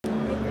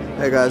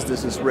Hey guys,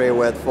 this is Ray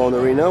with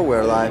PhoneArena.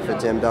 We're live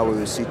at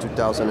MWC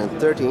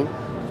 2013,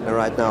 and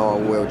right now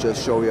we'll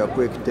just show you a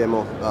quick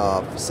demo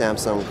of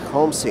Samsung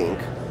HomeSync.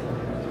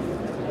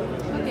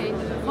 Okay,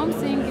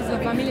 HomeSync is a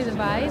family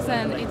device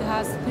and it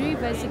has three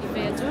basic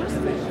features.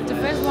 The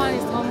first one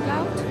is Home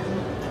Cloud.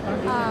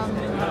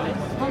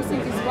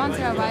 HomeSync is 1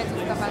 terabyte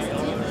of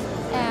capacity,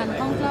 and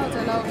Home Cloud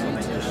allows you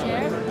to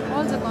share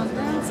all the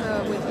contents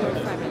with your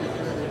family.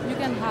 You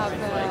can have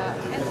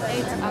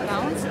 8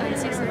 accounts and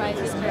 6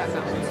 devices per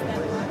account.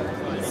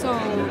 So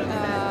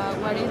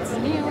what is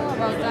new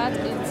about that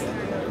is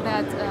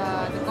that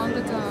the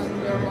content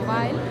on your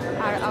mobile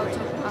are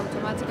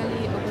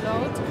automatically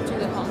uploaded to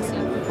the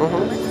HomeSync.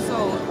 So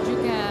you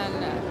can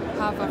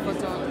have a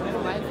photo on your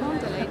mobile phone,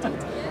 delete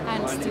it,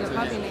 and still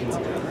having it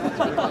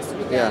because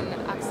you can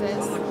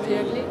access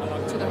directly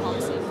to the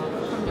HomeSync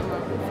from your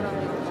mobile.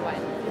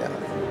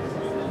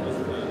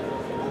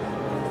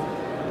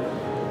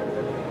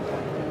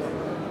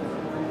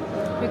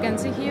 We can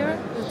see here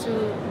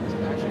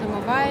the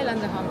mobile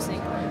and the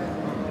HomeSync.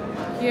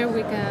 Here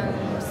we can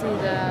see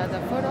the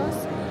photos,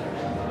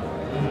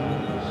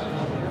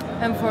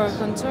 and for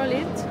control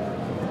it,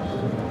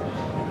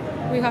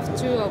 we have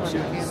two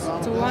options.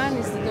 So one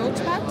is the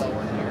touchpad,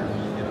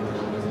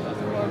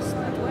 works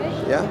that way,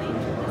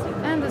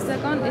 and the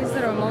second is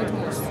the remote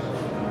mouse.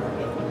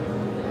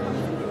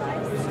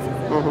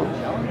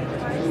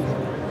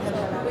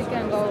 We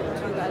can go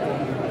to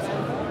gallery.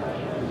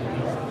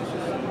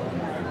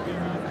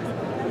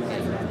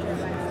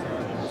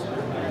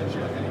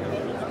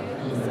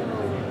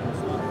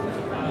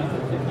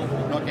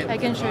 I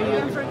can show you.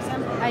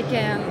 I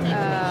can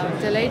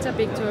delete a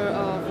picture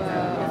of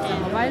the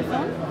mobile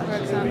phone, for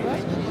example,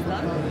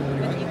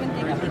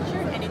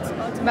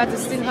 but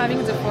still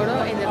having the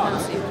photo in the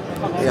HomeSync.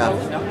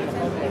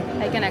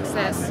 I can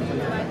access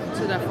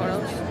to the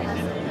photos.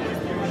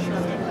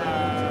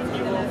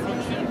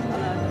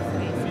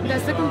 The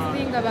second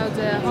thing about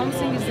the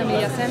HomeSync is the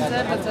media center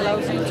that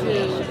allows you to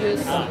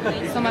use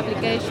some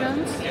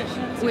applications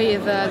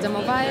with the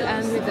mobile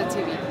and with the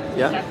TV.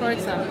 For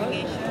example,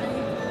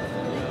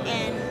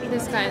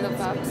 this kind of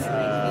apps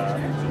that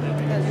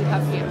we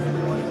have here.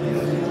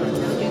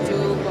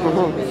 YouTube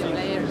or video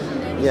player.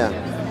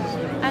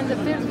 And the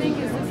third thing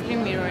is the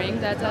screen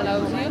mirroring that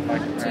allows you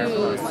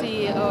to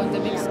see on the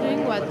big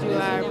screen what you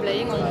are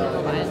playing on your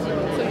mobile.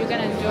 So you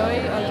can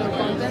enjoy all your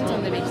content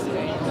on the big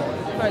screen.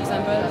 For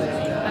example,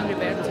 Angry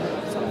Birds,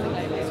 something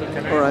like that.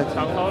 Alright,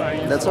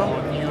 that's all?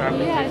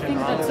 Yeah, I think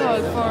that's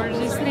all. For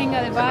listing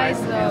a device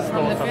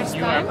from the first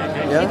time,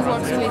 it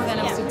works with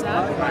NFC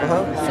tab.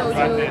 So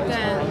you can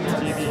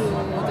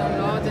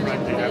download an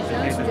application,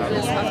 you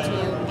just have to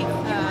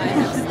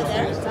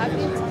tap it,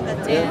 and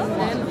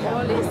then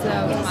all is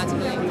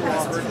automatically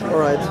installed.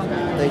 Alright,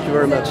 thank you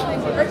very much.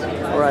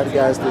 Alright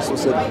guys, this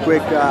was a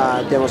quick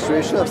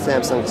demonstration of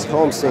Samsung's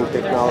HomeSync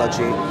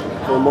technology.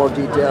 For more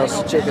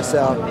details, check us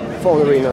out, PhoneArena.